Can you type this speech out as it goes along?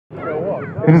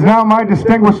It is now my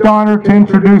distinguished honor to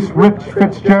introduce Rich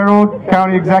Fitzgerald,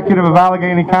 County Executive of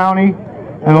Allegheny County,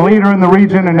 and a leader in the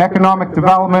region in economic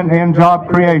development and job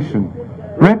creation.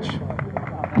 Rich?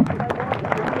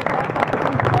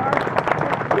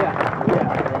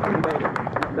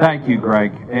 Thank you,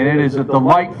 Greg. And it is a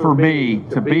delight for me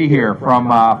to be here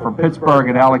from Pittsburgh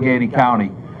and Allegheny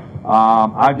County.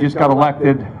 I've just got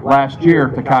elected last year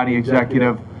to County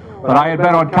Executive, but I had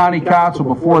been on County Council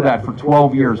before that for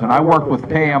 12 years, and I worked with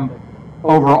Pam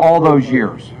over all those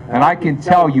years. And I can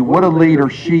tell you what a leader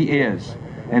she is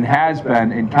and has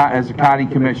been as a County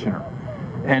Commissioner.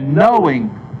 And knowing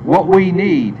what we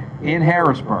need in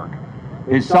Harrisburg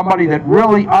is somebody that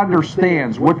really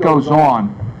understands what goes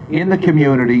on in the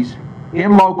communities,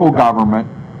 in local government,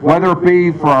 whether it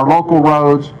be for our local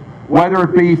roads, whether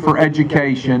it be for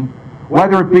education,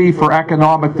 whether it be for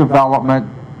economic development,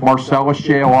 Marcellus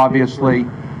Shale obviously,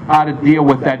 how to deal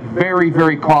with that very,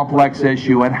 very complex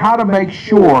issue and how to make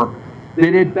sure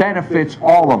that it benefits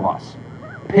all of us.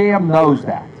 Pam knows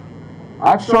that.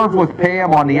 I've served with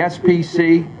Pam on the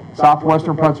SPC,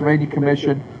 Southwestern Pennsylvania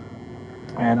Commission,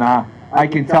 and I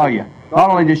can tell you, not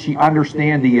only does she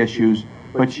understand the issues,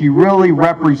 but she really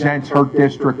represents her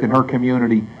district and her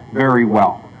community very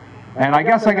well. And I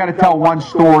guess I got to tell one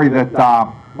story that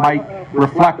might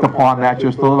reflect upon that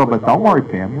just a little bit. Don't worry,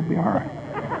 Pam, you'll be all right.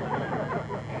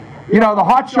 You know, the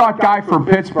hotshot guy from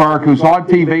Pittsburgh who's on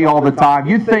TV all the time,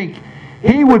 you'd think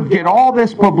he would get all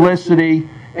this publicity,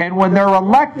 and when they're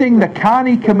electing the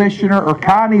county commissioner or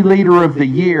county leader of the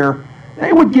year,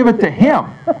 they would give it to him,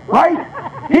 right?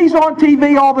 He's on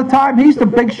TV all the time. He's the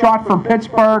big shot from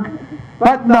Pittsburgh.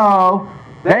 But no,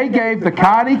 they gave the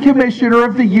County Commissioner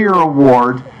of the Year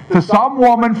award to some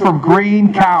woman from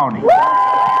Greene County.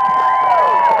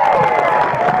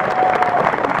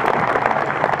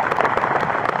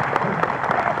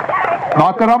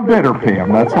 Not that I'm bitter,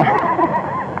 Pam. That's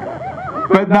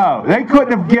but no, they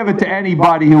couldn't have given it to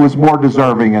anybody who was more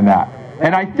deserving than that.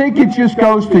 And I think it just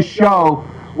goes to show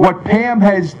what Pam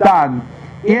has done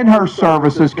in her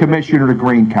service as Commissioner to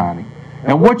Greene County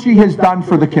and what she has done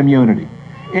for the community.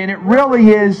 And it really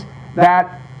is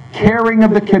that caring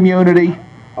of the community,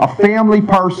 a family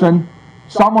person,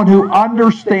 someone who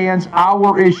understands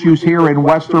our issues here in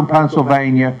Western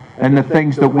Pennsylvania and the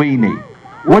things that we need.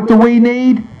 What do we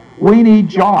need? We need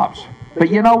jobs.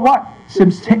 But you know what?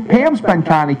 Since Pam's been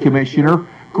County Commissioner,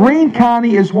 Greene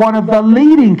County is one of the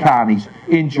leading counties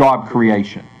in job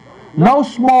creation. No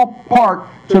small part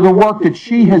to the work that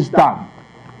she has done.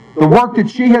 The work that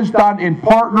she has done in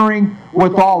partnering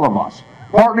with all of us.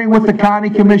 Partnering with the county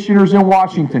commissioners in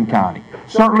Washington County,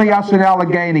 certainly us in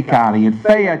Allegheny County, in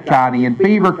Fayette County, in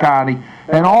Beaver County,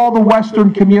 and all the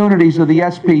western communities of the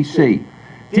SPC,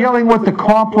 dealing with the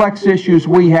complex issues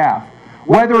we have,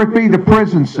 whether it be the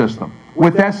prison system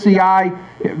with SCI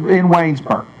in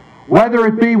Waynesburg, whether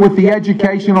it be with the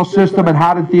educational system and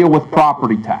how to deal with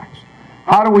property tax.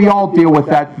 How do we all deal with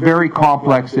that very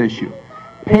complex issue?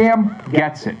 Pam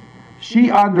gets it. She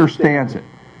understands it.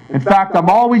 In fact, I'm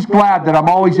always glad that I'm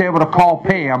always able to call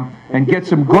Pam and get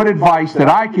some good advice that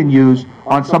I can use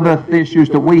on some of the issues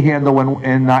that we handle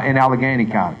in Allegheny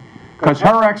County. Because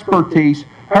her expertise,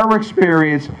 her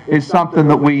experience is something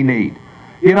that we need.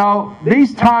 You know,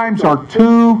 these times are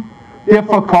too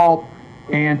difficult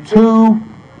and too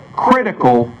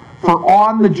critical for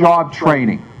on-the-job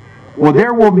training. Well,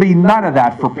 there will be none of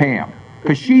that for Pam,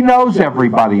 because she knows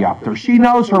everybody up there. She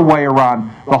knows her way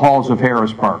around the halls of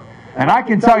Harrisburg. And I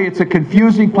can tell you it's a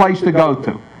confusing place to go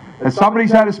to. If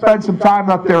somebody's had to spend some time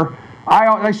up there,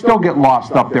 I still get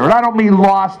lost up there. And I don't mean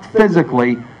lost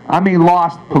physically, I mean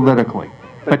lost politically.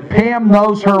 But Pam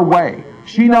knows her way.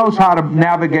 She knows how to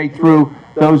navigate through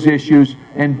those issues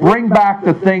and bring back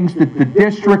the things that the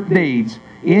district needs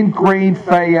in Greene,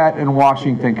 Fayette, and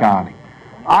Washington County.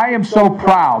 I am so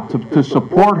proud to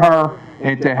support her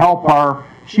and to help her.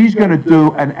 She's going to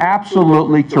do an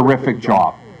absolutely terrific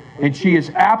job. And she is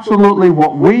absolutely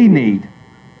what we need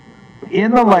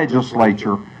in the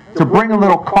legislature to bring a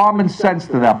little common sense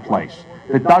to that place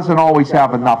that doesn't always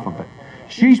have enough of it.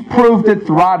 She's proved it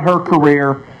throughout her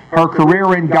career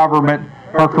in government,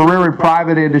 her career in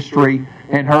private industry,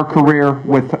 and her career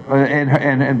with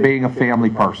and being a family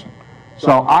person.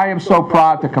 So I am so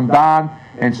proud to come down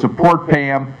and support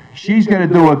Pam. She's going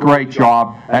to do a great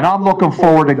job, and I'm looking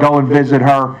forward to go and visit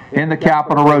her in the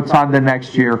Capitol Rotunda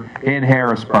next year in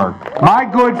Harrisburg. My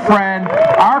good friend,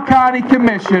 our County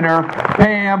Commissioner,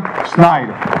 Pam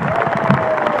Snyder.